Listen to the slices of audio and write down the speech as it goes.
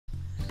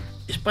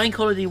bank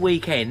holiday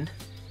weekend.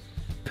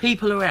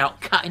 People are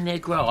out cutting their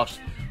grass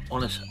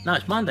on a... No,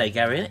 it's Monday,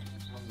 Gary, isn't it?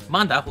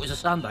 Monday, I thought it was a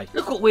Sunday.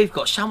 Look what we've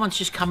got. Someone's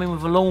just come in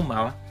with a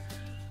lawnmower.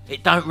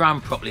 It don't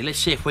run properly. Let's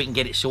see if we can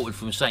get it sorted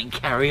from so they can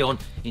carry on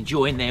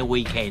enjoying their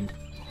weekend.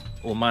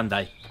 Or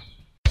Monday.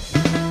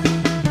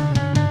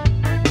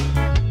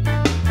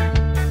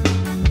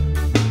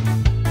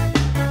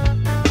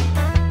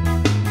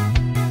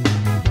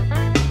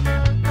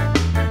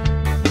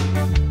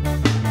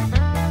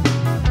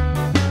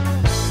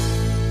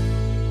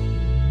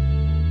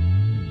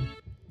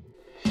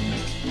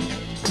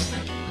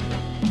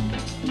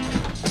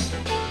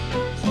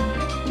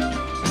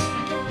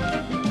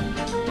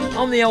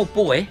 I'm the old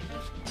boy.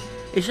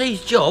 It's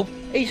his job.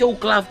 He's all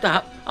gloved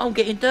up. I'm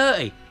getting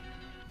dirty.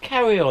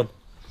 Carry on.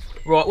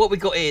 Right, what we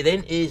got here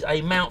then is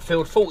a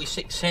Mountfield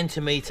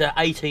 46cm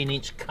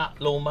 18-inch cut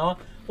lawnmower.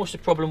 What's the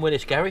problem with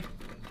this, Gary?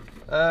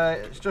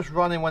 It's just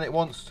running when it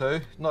wants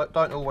to.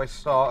 Don't always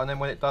start, and then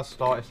when it does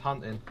start, it's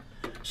hunting.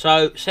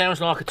 So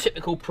sounds like a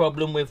typical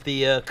problem with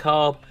the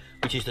carb,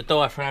 which is the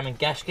diaphragm and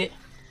gasket.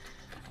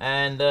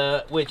 And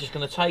we're just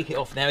going to take it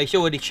off now. He's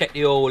already checked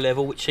the oil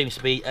level, which seems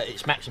to be at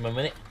its maximum,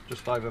 isn't it?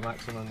 Just over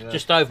maximum, yeah.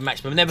 Just over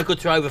maximum. Never good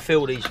to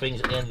overfill these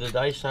things at the end of the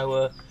day.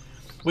 So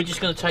we're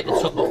just going to take the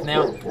top off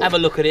now, have a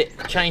look at it,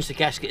 change the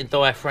gasket and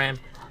diaphragm,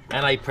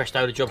 and hey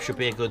presto, the job should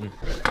be a good one.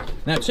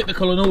 Now,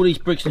 typical on all these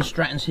Briggs &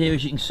 Strattons here,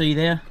 as you can see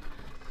there,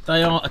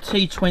 they are a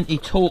T20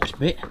 Torx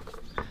bit.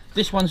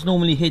 This one's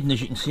normally hidden, as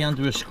you can see,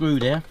 under a screw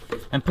there,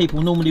 and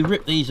people normally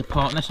rip these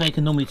apart, and that's how you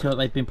can normally tell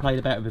they've been played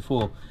about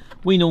before.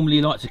 We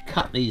normally like to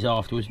cut these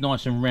afterwards,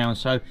 nice and round,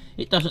 so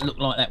it doesn't look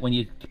like that when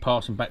you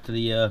pass them back to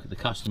the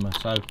customer.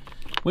 So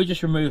we'll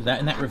just remove that,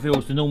 and that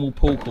reveals the normal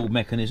pull cord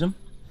mechanism.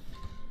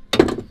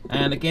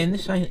 And again,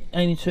 this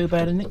ain't too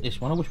bad to nick, this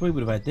one. I wish we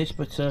would have had this,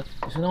 but it's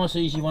a nice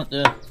easy one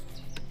to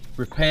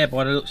repair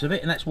by the looks of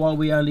it, and that's why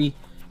we only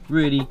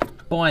really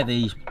buy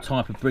these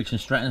type of Briggs &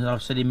 Strattons, as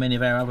I've said in many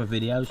of our other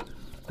videos,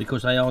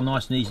 because they are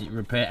nice and easy to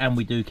repair, and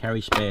we do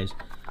carry spares.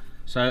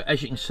 So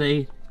as you can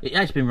see, it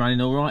has been running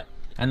all right.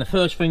 And the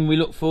first thing we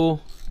look for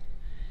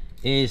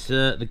is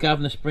the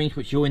governor springs,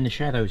 which you're in the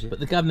shadows. But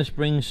the governor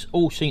springs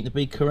all seem to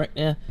be correct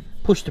there.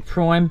 Push the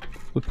prime,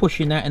 we're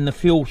pushing that, and the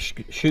fuel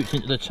shoots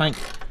into the tank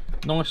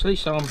nicely,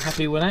 so I'm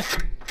happy with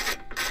that.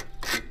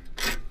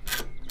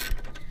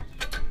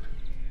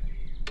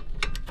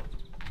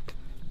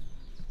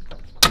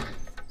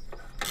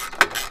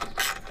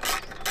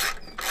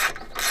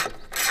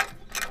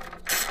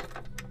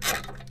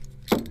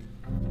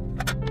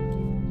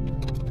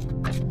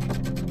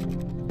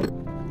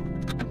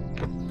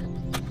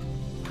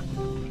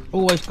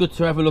 Always good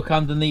to have a look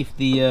underneath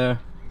the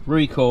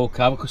recoil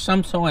cover, because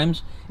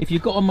sometimes if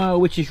you've got a mower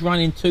which is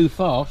running too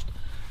fast,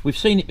 we've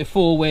seen it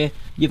before where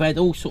you've had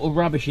all sort of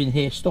rubbish in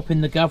here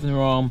stopping the governor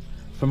arm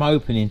from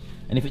opening,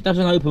 and if it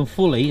doesn't open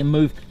fully and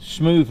move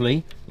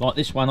smoothly like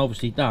this one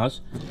obviously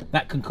does,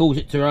 that can cause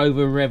it to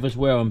over rev as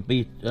well and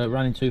be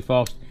running too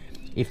fast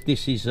if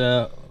this is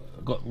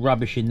got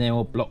rubbish in there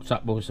or blocked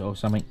up or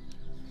something.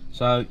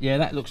 So yeah,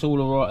 that looks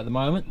all alright at the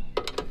moment.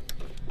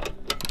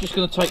 Just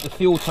going to take the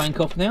fuel tank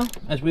off now,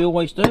 as we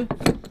always do,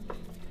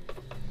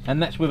 and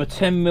that's with a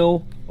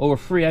 10mm or a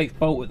 3/8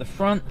 bolt at the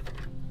front,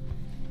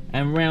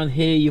 and round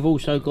here you've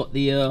also got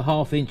the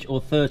 1/2 inch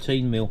or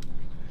 13mm.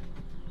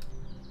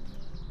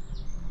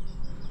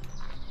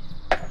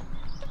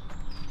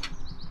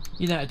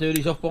 You know how to do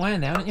these off by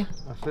hand now, don't you?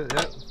 That's it,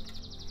 yeah.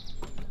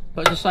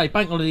 But as I say,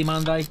 bank holiday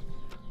Monday,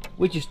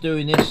 we're just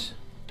doing this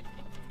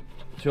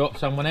to help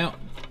someone out,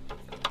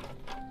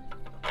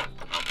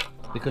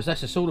 because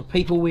that's the sort of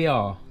people we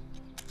are.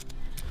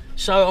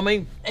 So I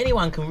mean,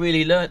 anyone can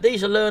really learn.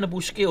 These are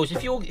learnable skills.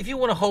 If you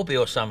want a hobby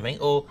or something,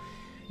 or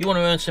you want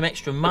to earn some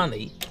extra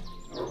money,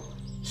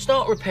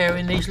 start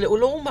repairing these little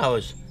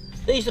lawnmowers.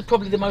 These are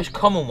probably the most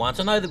common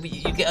ones. I know that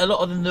you get a lot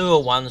of the newer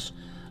ones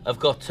have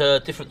got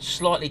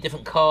slightly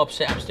different carb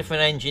setups,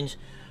 different engines.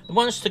 The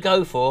ones to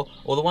go for,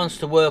 or the ones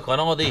to work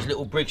on, are these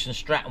little Briggs &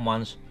 Stratton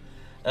ones.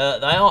 They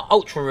are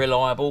ultra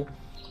reliable.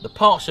 The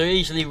parts are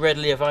easily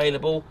readily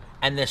available,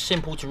 and they're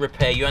simple to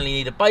repair. You only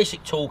need a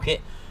basic toolkit.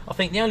 I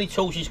think the only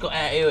tools he's got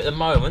out here at the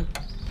moment,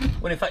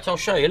 well in fact I'll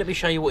show you, let me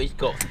show you what he's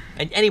got.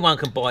 And anyone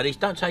can buy these,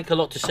 don't take a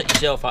lot to set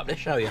yourself up, let's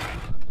show you.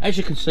 As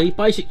you can see,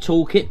 basic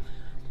toolkit,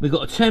 we've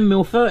got a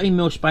 10mm,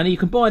 13mm spanner. You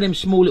can buy them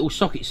small little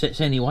socket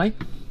sets anyway.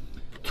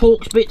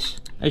 Torx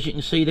bits, as you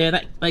can see there,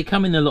 they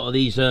come in a lot of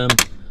these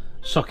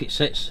socket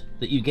sets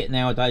that you get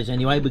nowadays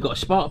anyway. We've got a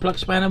spark plug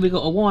spanner, we've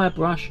got a wire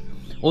brush.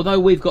 Although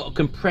we've got a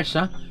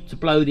compressor to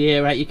blow the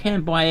air out, you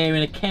can buy air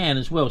in a can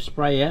as well,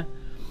 spray air.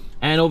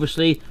 And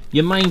obviously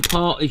your main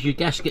part is your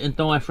gasket and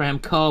diaphragm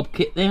carb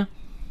kit there.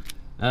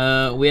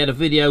 We had a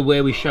video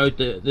where we showed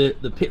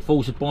the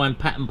pitfalls of buying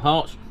pattern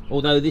parts,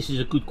 although this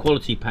is a good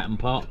quality pattern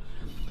part.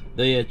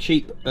 The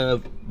cheap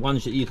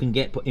ones that you can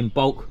get put in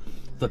bulk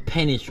for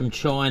pennies from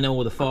China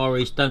or the Far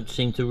East don't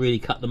seem to really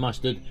cut the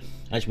mustard,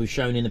 as we've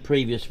shown in the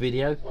previous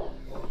video.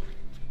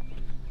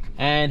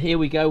 And here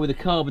we go with the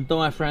carbon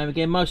diaphragm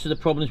again. Most of the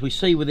problems we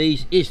see with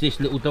these is this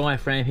little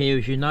diaphragm here,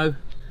 as you know,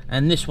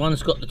 and this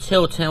one's got the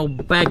telltale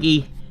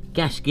baggy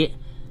gasket,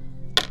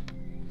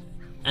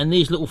 and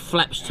these little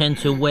flaps tend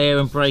to wear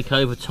and break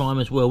over time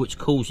as well, which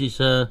causes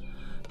the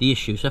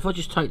issue. So if I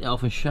just take that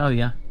off and show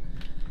you,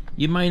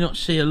 you may not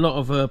see a lot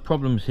of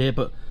problems here,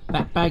 but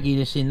that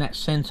bagginess in that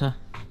center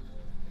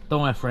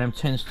diaphragm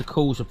tends to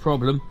cause a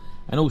problem,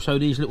 and also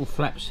these little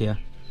flaps here,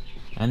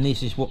 and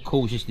this is what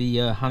causes the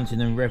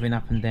hunting and revving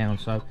up and down.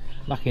 So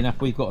lucky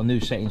enough we've got a new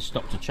set in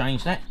stock to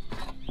change that.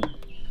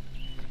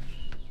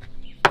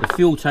 The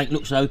fuel tank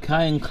looks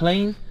okay and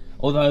clean,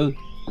 although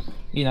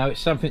you know,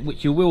 it's something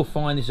which you will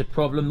find is a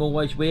problem.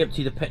 Always we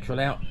empty the petrol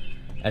out,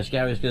 as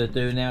Gary's going to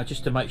do now,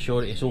 just to make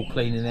sure that it's all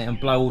clean in there and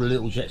blow all the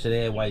little jets of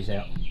airways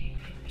out.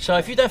 So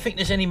if you don't think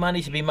there's any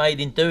money to be made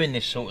in doing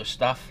this sort of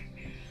stuff,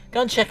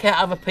 go and check out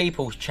other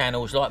people's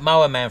channels, like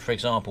Mower Man, for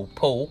example.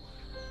 Paul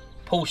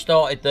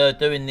started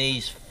doing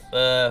these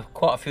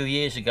quite a few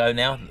years ago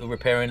now,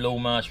 repairing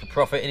lawnmowers for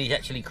profit, and he's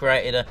actually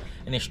created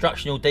an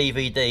instructional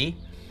DVD.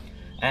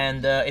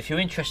 And if you're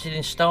interested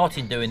in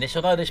starting doing this,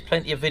 although there's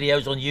plenty of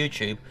videos on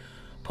YouTube,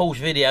 Paul's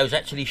videos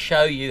actually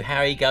show you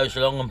how he goes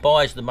along and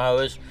buys the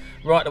mowers,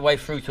 right the way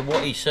through to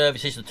what he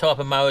services, the type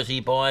of mowers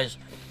he buys,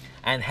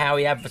 and how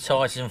he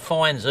advertises and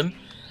finds them,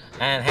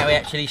 and how he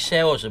actually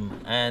sells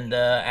them, and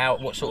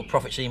what sort of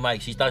profits he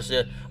makes. He does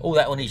all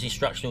that on his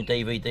instructional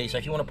DVD. So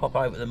if you want to pop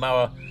over to the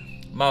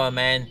Mower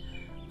Man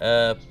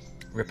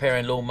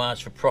repairing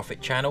lawnmowers for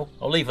profit channel,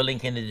 I'll leave a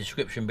link in the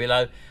description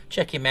below.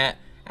 Check him out.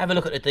 Have a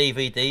look at the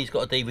DVD. He's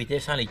got a DVD.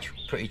 It's only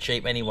pretty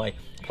cheap anyway.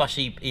 Plus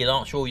he'll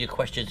answer all your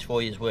questions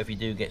for you as well if you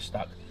do get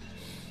stuck.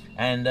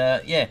 And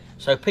yeah,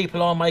 so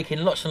people are making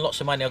lots and lots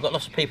of money. I've got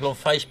lots of people on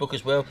Facebook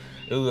as well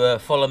who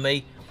follow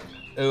me,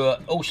 who are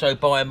also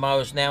buying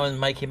mowers now and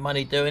making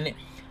money doing it.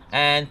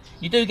 And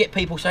you do get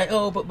people say,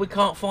 oh, but we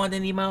can't find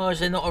any mowers,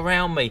 they're not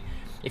around me.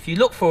 If you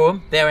look for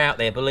them, they're out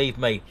there, believe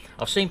me.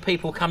 I've seen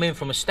people come in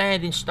from a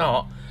standing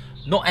start,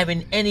 not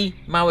having any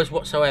mowers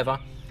whatsoever,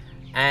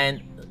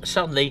 and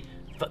suddenly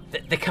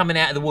they're coming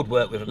out of the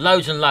woodwork with them.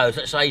 Loads and loads,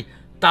 let's say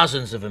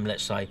dozens of them,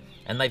 let's say.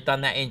 And they've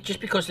done that in just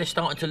because they're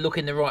starting to look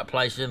in the right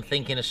places and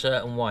think in a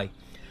certain way.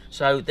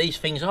 So these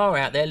things are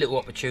out there, little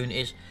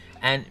opportunities,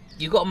 and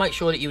you've got to make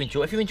sure that you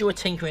enjoy. If you enjoy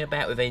tinkering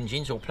about with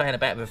engines or playing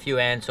about with a few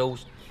hand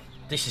tools,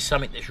 this is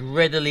something that's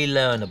readily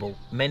learnable.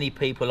 Many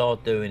people are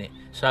doing it.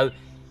 So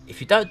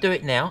if you don't do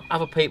it now,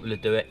 other people will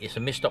do it. It's a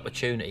missed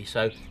opportunity.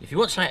 So if you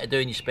want something to do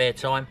in your spare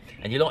time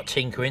and you like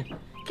tinkering,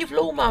 give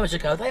lawnmowers a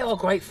go. They are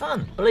great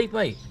fun, believe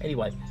me.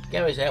 Anyway,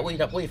 Gary's out. What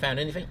you found?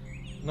 Anything?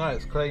 No,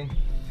 it's clean.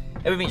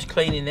 Everything's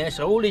clean in there.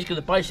 So all he's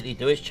going to basically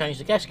do is change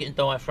the gasket and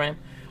diaphragm.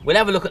 We'll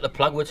have a look at the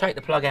plug. We'll take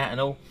the plug out and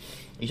all.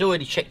 He's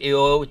already checked the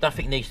oil.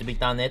 Nothing needs to be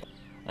done there.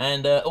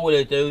 And all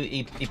he'll do,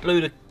 he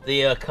blew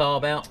the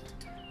carb out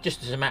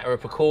just as a matter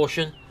of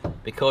precaution,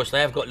 because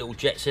they have got little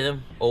jets in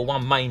them, or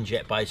one main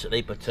jet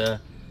basically.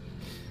 But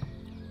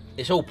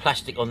it's all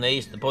plastic on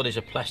these. The bodies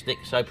are plastic.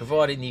 So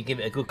providing you give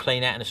it a good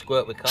clean out and a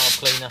squirt with carb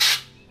cleaner,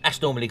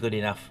 that's normally good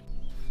enough.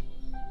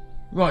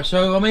 Right,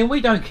 so I mean, we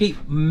don't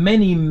keep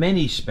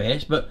many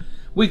spares, but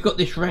we've got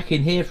this rack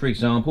in here, for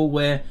example,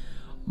 where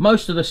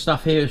most of the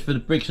stuff here is for the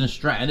Briggs and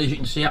Stratton. As you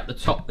can see up the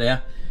top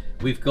there,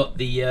 we've got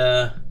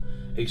the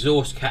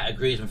exhaust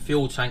categories and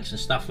fuel tanks and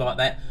stuff like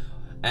that,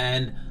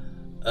 and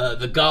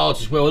the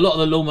guards as well. A lot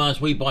of the lawnmowers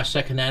we buy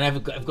second hand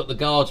have got the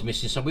guards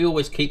missing, so we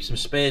always keep some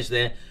spares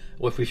there,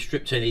 or if we've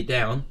stripped any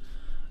down.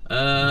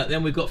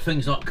 Then we've got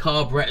things like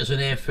carburetors and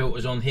air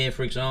filters on here,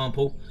 for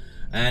example,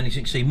 and as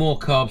you can see, more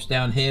carbs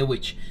down here,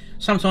 which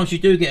sometimes you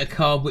do get a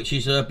carb which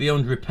is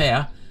beyond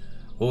repair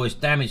or is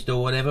damaged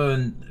or whatever,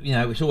 and you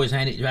know, it's always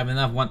handy to have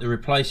another one to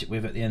replace it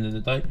with at the end of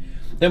the day.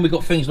 Then we've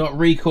got things like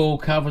recoil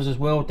covers as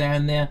well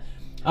down there,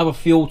 other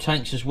fuel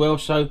tanks as well.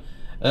 So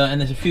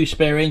and there's a few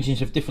spare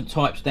engines of different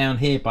types down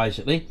here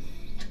basically.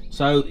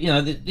 So you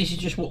know, this is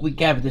just what we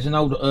gathered. There's an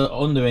old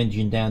Honda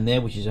engine down there,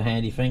 which is a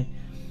handy thing.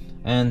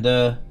 And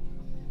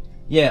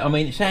yeah, I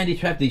mean, it's handy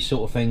to have these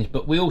sort of things,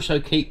 but we also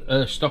keep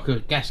a stock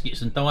of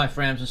gaskets and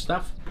diaphragms and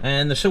stuff.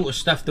 And the sort of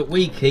stuff that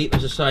we keep,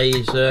 as I say,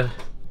 is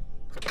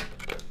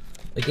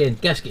again,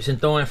 gaskets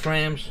and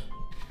diaphragms.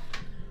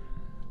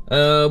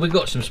 We've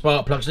got some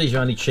spark plugs. These are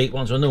only cheap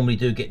ones. I normally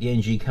do get the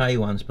NGK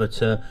ones,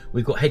 but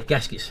we've got head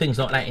gaskets, things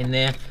like that in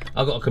there.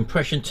 I've got a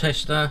compression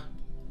tester.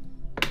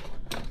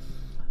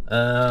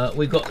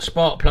 We've got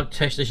spark plug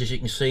testers, as you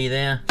can see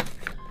there,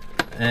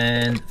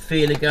 and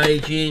feeler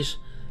gauges.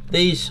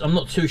 These, I'm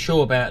not too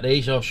sure about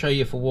these. I'll show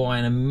you for why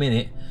in a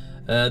minute.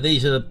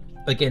 These are,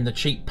 again, the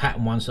cheap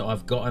pattern ones that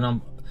I've got,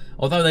 and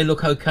although they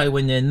look okay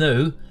when they're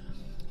new,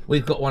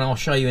 we've got one I'll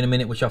show you in a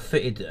minute which I've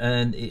fitted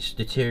and it's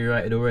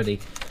deteriorated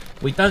already.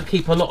 We don't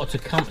keep a lot of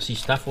Tecumseh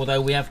stuff,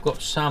 although we have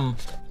got some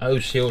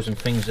hose seals and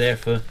things there.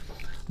 For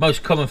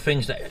most common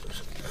things that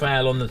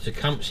fail on the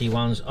Tecumseh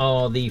ones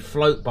are the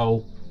float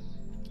bowl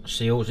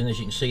seals, and as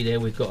you can see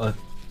there, we've got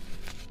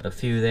a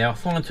few there. I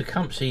find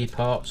Tecumseh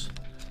parts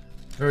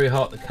very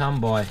hard to come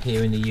by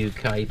here in the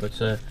UK,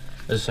 but as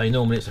I say,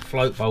 normally it's a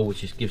float bowl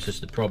which gives us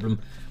the problem.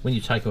 When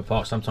you take them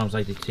apart, sometimes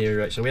they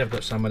deteriorate, so we have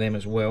got some of them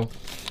as well.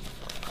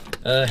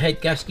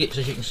 head gaskets,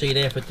 as you can see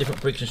there, for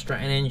different Briggs and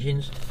Stratton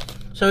engines.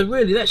 So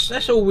really,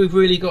 that's all we've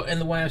really got in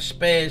the way of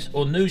spares,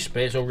 or new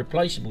spares, or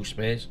replaceable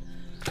spares,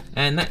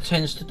 and that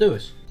tends to do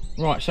us.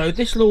 Right, so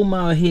this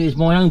lawnmower here is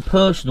my own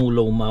personal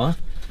lawnmower,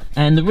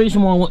 and the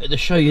reason why I wanted to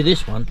show you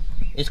this one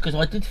is because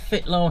I did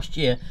fit last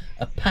year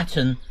a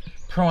pattern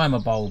primer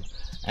bulb,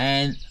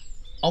 and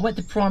I went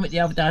to prime it the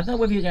other day. I don't know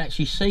whether you can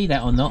actually see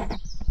that or not,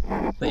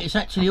 but it's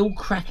actually all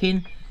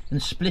cracking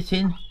and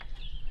splitting,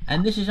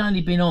 and this has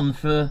only been on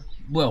for,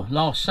 well,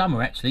 last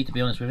summer actually, to be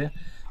honest with you,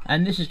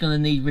 and this is going to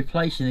need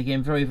replacing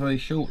again very, very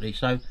shortly.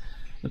 So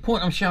the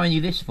point I'm showing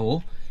you this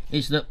for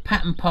is that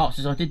pattern parts,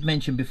 as I did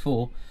mention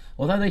before,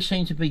 although they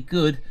seem to be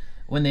good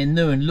when they're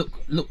new and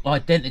look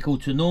identical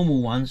to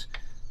normal ones,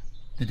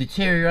 the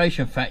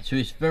deterioration factor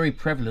is very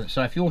prevalent.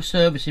 So if you're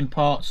servicing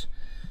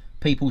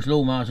people's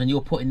lawnmowers and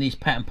you're putting these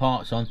pattern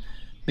parts on,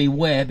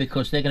 beware,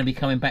 because they're going to be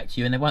coming back to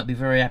you and they won't be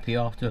very happy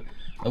after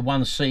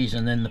one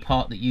season, then the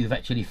part that you've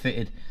actually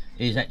fitted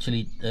is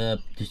actually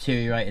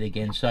deteriorated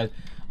again. So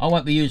I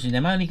won't be using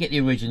them. I only get the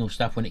original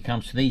stuff when it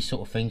comes to these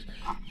sort of things.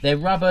 They're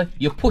rubber,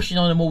 you're pushing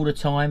on them all the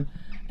time,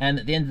 and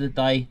at the end of the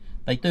day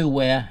they do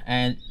wear,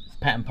 and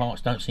pattern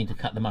parts don't seem to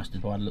cut the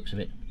mustard by the looks of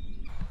it.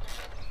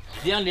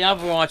 The only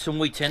other item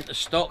we tend to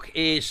stock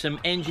is some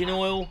engine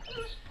oil,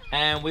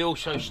 and we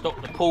also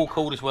stock the pull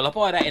cord as well. I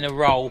buy that in a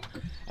roll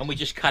and we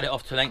just cut it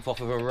off to length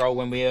off of a roll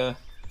when we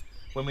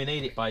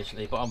need it,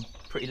 basically, but I'm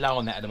pretty low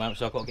on that at the moment,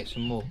 so I've got to get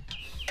some more.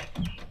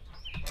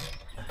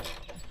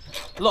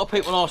 A lot of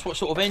people ask what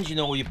sort of engine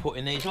oil you put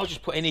in these. I'll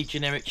just put any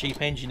generic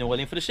cheap engine oil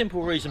in, for the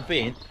simple reason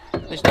being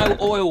there's no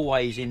oil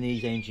ways in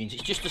these engines.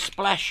 It's just a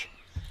splash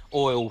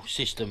oil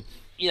system.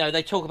 You know,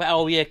 they talk about,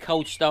 oh yeah,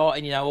 cold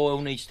starting, you know,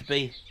 oil needs to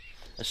be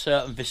a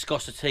certain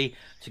viscosity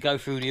to go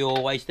through the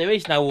oil ways. There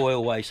is no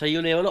oil way, so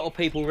you'll hear a lot of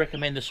people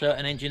recommend a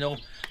certain engine oil.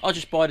 I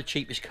just buy the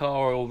cheapest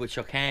car oil which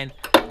I can,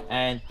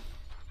 and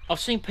I've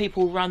seen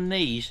people run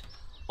these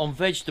on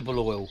vegetable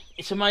oil.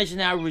 It's amazing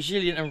how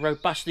resilient and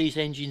robust these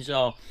engines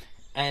are.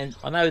 And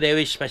I know there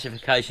is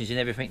specifications and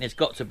everything, there's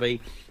got to be,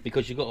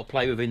 because you've got to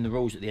play within the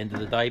rules at the end of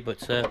the day.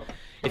 But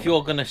if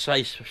you're going to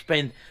say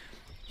spend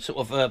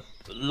sort of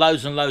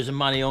loads and loads of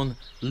money on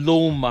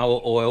lawnmower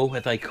oil,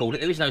 as they call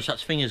it, there is no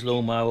such thing as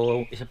lawnmower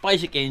oil. It's a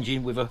basic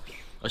engine with a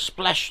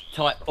splash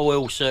type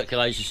oil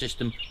circulation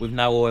system with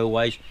no oil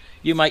ways.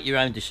 You make your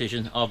own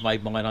decision. I've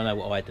made mine, I know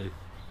what I do.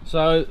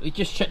 So you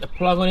just check the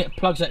plug on it.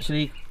 Plug's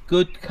actually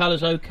good,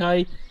 colour's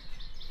okay,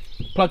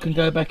 plug can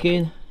go back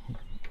in,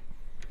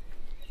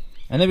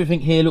 and everything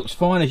here looks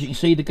fine. As you can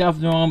see, the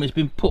governor arm has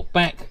been put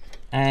back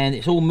and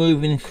it's all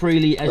moving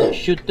freely as it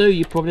should do.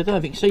 You probably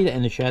don't think see that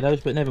in the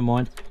shadows, but never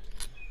mind,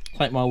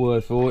 take my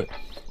word for it.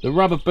 The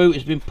rubber boot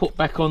has been put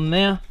back on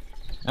there,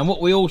 and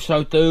what we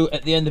also do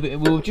at the end of it,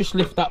 we'll just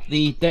lift up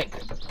the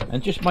deck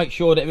and just make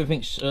sure that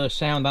everything's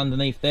sound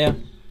underneath there,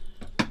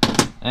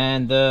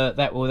 and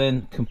that will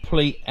then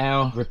complete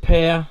our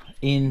repair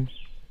in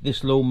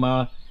this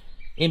lawnmower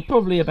in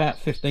probably about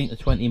 15 to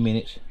 20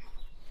 minutes.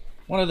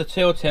 One of the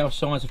telltale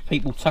signs of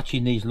people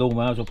touching these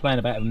lawnmowers or playing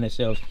about them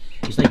themselves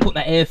is they put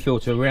that air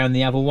filter around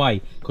the other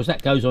way, because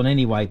that goes on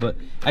anyway. But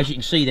as you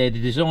can see there,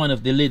 the design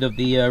of the lid of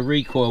the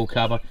recoil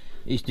cover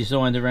is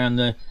designed around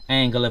the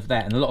angle of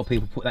that, and a lot of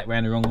people put that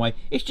around the wrong way.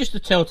 It's just a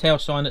telltale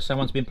sign that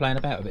someone's been playing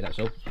about with it, that's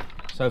all.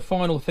 So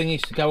final thing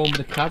is to go on with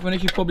the cover, and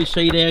as you probably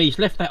see there, he's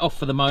left that off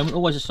for the moment.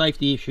 Always a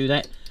safety issue,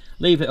 that.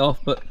 Leave it off,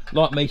 but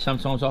like me,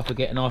 sometimes I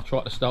forget and I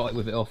try to start it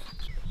with it off.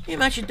 Can you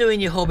imagine doing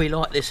your hobby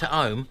like this at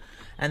home,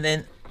 and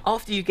then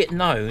after you get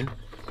known,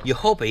 your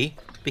hobby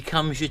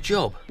becomes your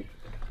job,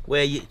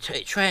 where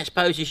it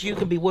transposes. You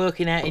can be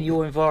working out in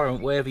your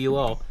environment wherever you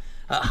are.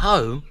 At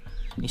home,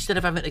 instead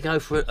of having to go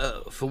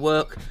for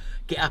work,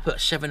 get up at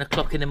 7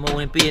 o'clock in the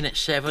morning, be in at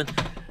 7,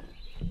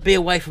 be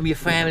away from your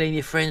family and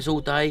your friends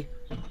all day,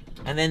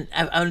 and then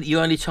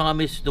your only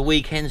time is the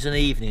weekends and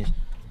evenings.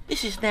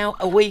 This is now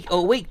a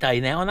weekday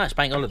now. I know it's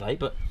bank holiday,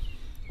 but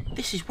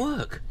this is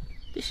work.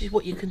 This is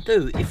what you can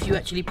do if you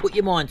actually put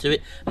your mind to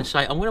it and say,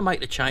 I'm going to make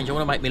the change, I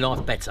want to make my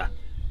life better.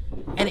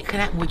 And it can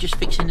happen with just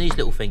fixing these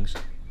little things.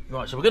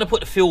 Right, so we're going to put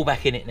the fuel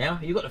back in it now.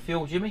 You got the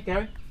fuel, Jimmy,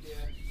 Gary?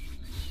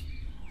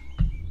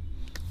 Yeah.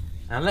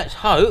 And let's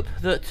hope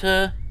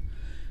that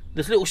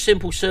this little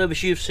simple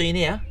service you've seen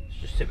here,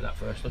 let's just tip it up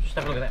first. I'll just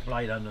have a look at that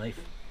blade underneath.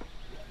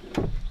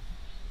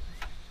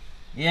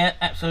 Yeah,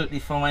 absolutely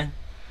fine.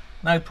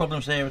 No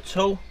problems there at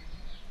all.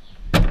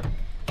 You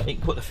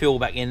can put the fuel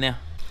back in now.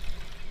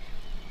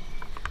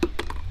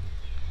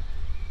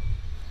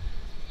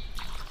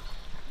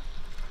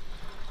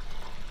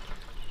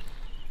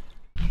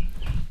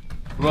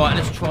 Right,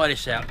 let's try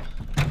this out.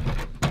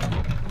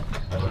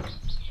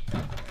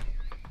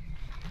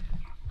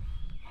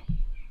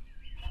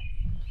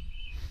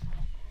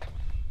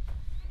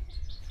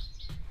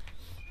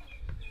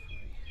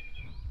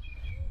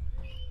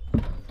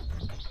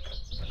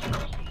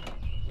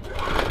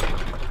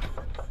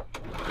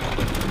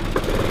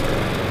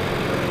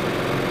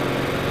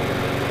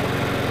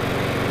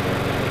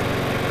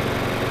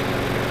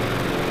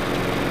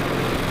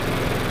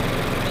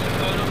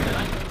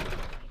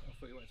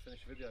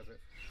 Video of it.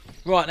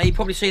 Right, now you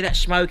probably see that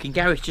smoking.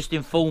 Gary's just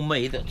informed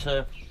me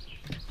that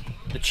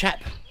the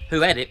chap who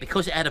had it,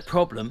 because it had a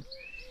problem,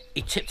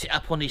 he tipped it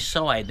up on his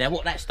side. Now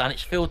what that's done,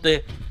 it's filled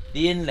the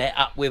inlet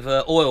up with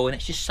oil, and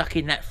it's just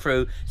sucking that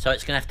through, so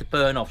it's going to have to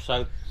burn off.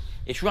 So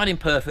it's running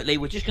perfectly.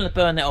 We're just going to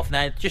burn that off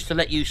now, just to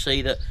let you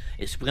see that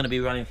it's going to be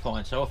running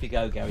fine. So off you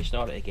go, Gary,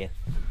 start it again.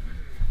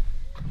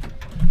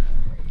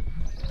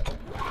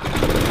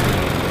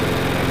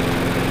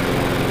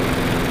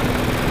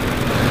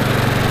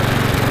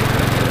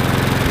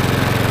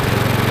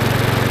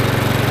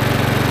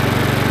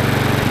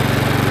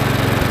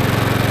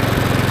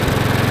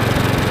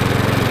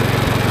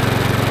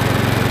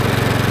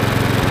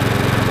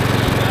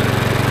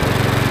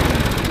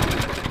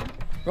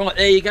 Right,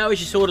 there you go. As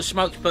you saw, the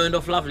smoke's burned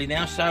off lovely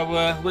now. So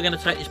we're going to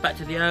take this back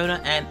to the owner,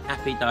 and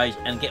happy days,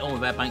 and get on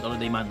with our bank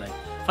holiday Monday.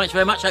 Thanks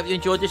very much. Hope you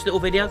enjoyed this little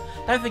video.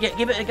 Don't forget,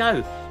 give it a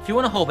go. If you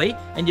want a hobby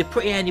and you're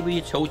pretty handy with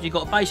your tools, you've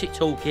got a basic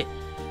toolkit,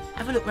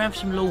 have a look around for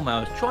some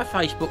lawnmowers. Try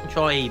Facebook and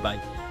try eBay.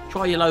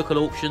 Try your local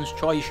auctions.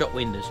 Try your shop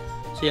windows.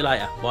 See you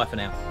later. Bye for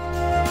now.